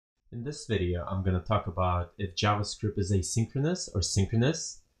In this video, I'm going to talk about if JavaScript is asynchronous or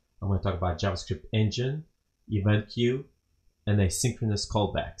synchronous. I'm going to talk about JavaScript Engine, event queue, and asynchronous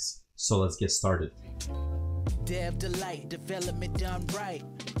callbacks. So let's get started. Dev delight, development done right.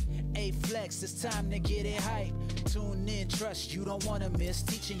 A flex, it's time to get it hype. Tune in, trust you don't want to miss.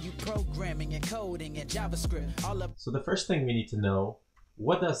 Teaching you programming and coding and JavaScript. So the first thing we need to know,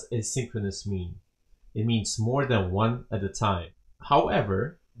 what does asynchronous mean? It means more than one at a time.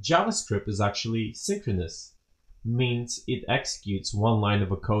 However, JavaScript is actually synchronous, means it executes one line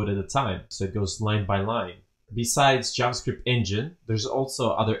of a code at a time, so it goes line by line. Besides JavaScript Engine, there's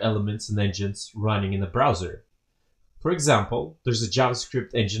also other elements and engines running in the browser. For example, there's a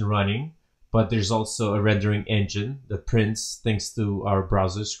JavaScript engine running, but there's also a rendering engine that prints things to our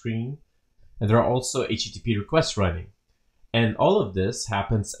browser screen, and there are also HTTP requests running. And all of this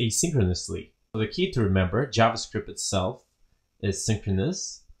happens asynchronously. So the key to remember, JavaScript itself is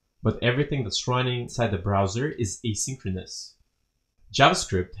synchronous, but everything that's running inside the browser is asynchronous.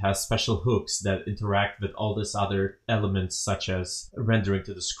 JavaScript has special hooks that interact with all these other elements, such as rendering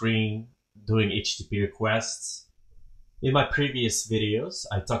to the screen, doing HTTP requests. In my previous videos,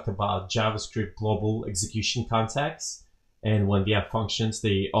 I talked about JavaScript global execution contexts, and when we have functions,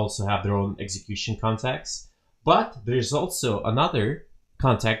 they also have their own execution context. But there's also another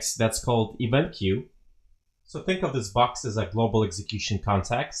context that's called event queue. So think of this box as a global execution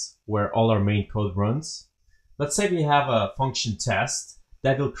context where all our main code runs. Let's say we have a function test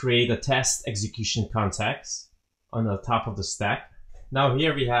that will create a test execution context on the top of the stack. Now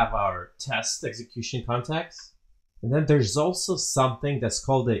here we have our test execution context. And then there's also something that's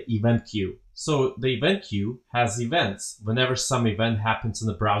called the event queue. So the event queue has events. Whenever some event happens in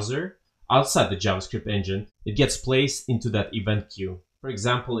the browser outside the JavaScript engine, it gets placed into that event queue. For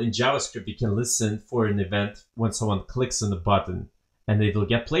example, in JavaScript, you can listen for an event when someone clicks on the button, and it will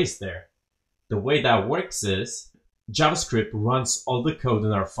get placed there. The way that works is JavaScript runs all the code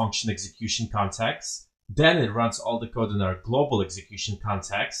in our function execution context, then it runs all the code in our global execution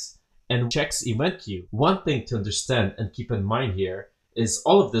context, and checks event queue. One thing to understand and keep in mind here is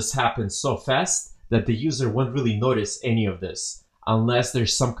all of this happens so fast that the user won't really notice any of this unless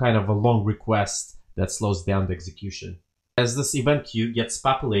there's some kind of a long request that slows down the execution. As this event queue gets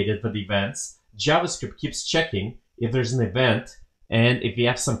populated with events, JavaScript keeps checking if there's an event and if we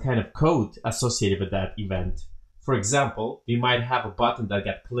have some kind of code associated with that event. For example, we might have a button that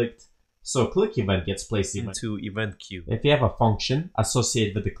got clicked, so a click event gets placed into event queue. If we have a function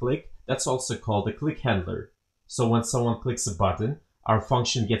associated with the click, that's also called a click handler. So when someone clicks a button, our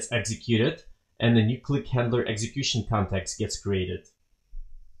function gets executed and the new click handler execution context gets created.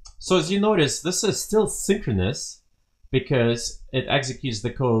 So as you notice, this is still synchronous because it executes the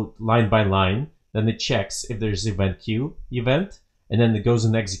code line by line, then it checks if there's event queue event, and then it goes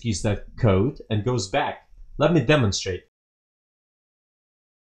and executes that code and goes back. Let me demonstrate.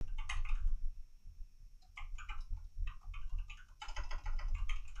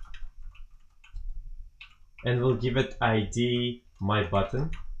 And we'll give it ID my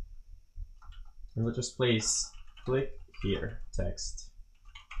button, and we'll just place click here text.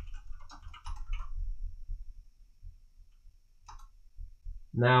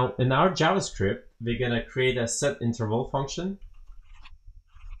 Now in our JavaScript, we're gonna create a set interval function.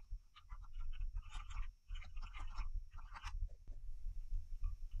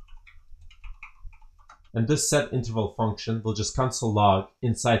 And this set interval function will just console log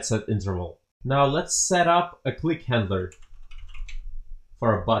inside set interval. Now let's set up a click handler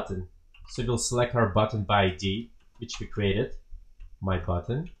for a button. So we'll select our button by ID, which we created, my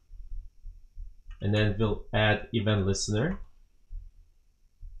button. And then we'll add event listener.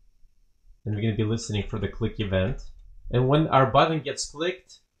 And we're going to be listening for the click event. And when our button gets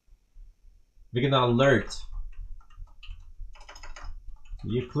clicked, we're going to alert,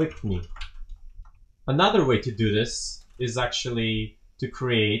 you clicked me. Another way to do this is actually to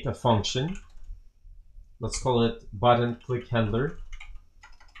create a function. Let's call it button click handler.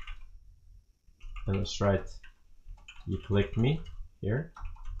 And let's write, you clicked me here.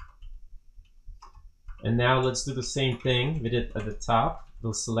 And now let's do the same thing with it at the top.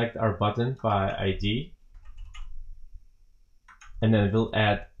 We'll select our button by ID, and then we'll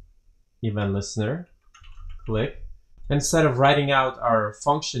add event listener, click. Instead of writing out our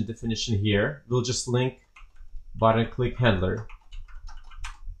function definition here, we'll just link button click handler.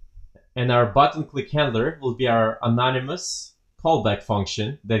 And our button click handler will be our anonymous callback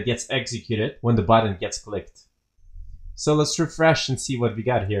function that gets executed when the button gets clicked. So let's refresh and see what we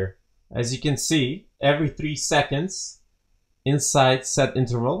got here. As you can see, every 3 seconds, inside set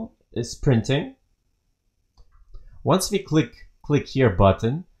interval is printing. Once we click here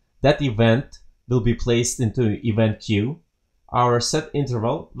button, that event will be placed into event queue. Our set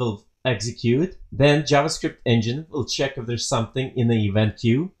interval will execute. Then JavaScript Engine will check if there's something in the event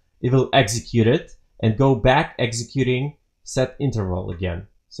queue. It will execute it and go back executing set interval again.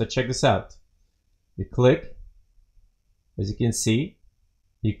 So check this out. You click, as you can see,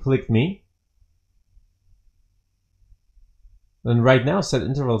 you clicked me. And right now set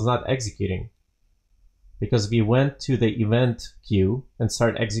interval is not executing because we went to the event queue and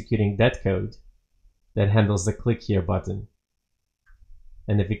start executing that code that handles the click here button.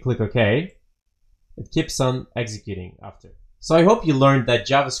 And if you click OK, it keeps on executing after. So I hope you learned that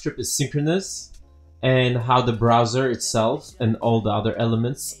JavaScript is synchronous and how the browser itself and all the other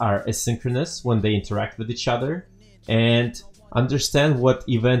elements are asynchronous when they interact with each other, and understand what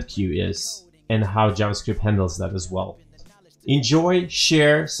event queue is and how JavaScript handles that as well. Enjoy,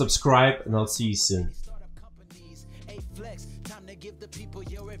 share, subscribe, and I'll see you soon. Time to give the people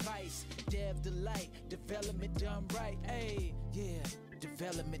your advice. Dev delight, development done right. Hey, yeah,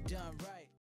 development done right.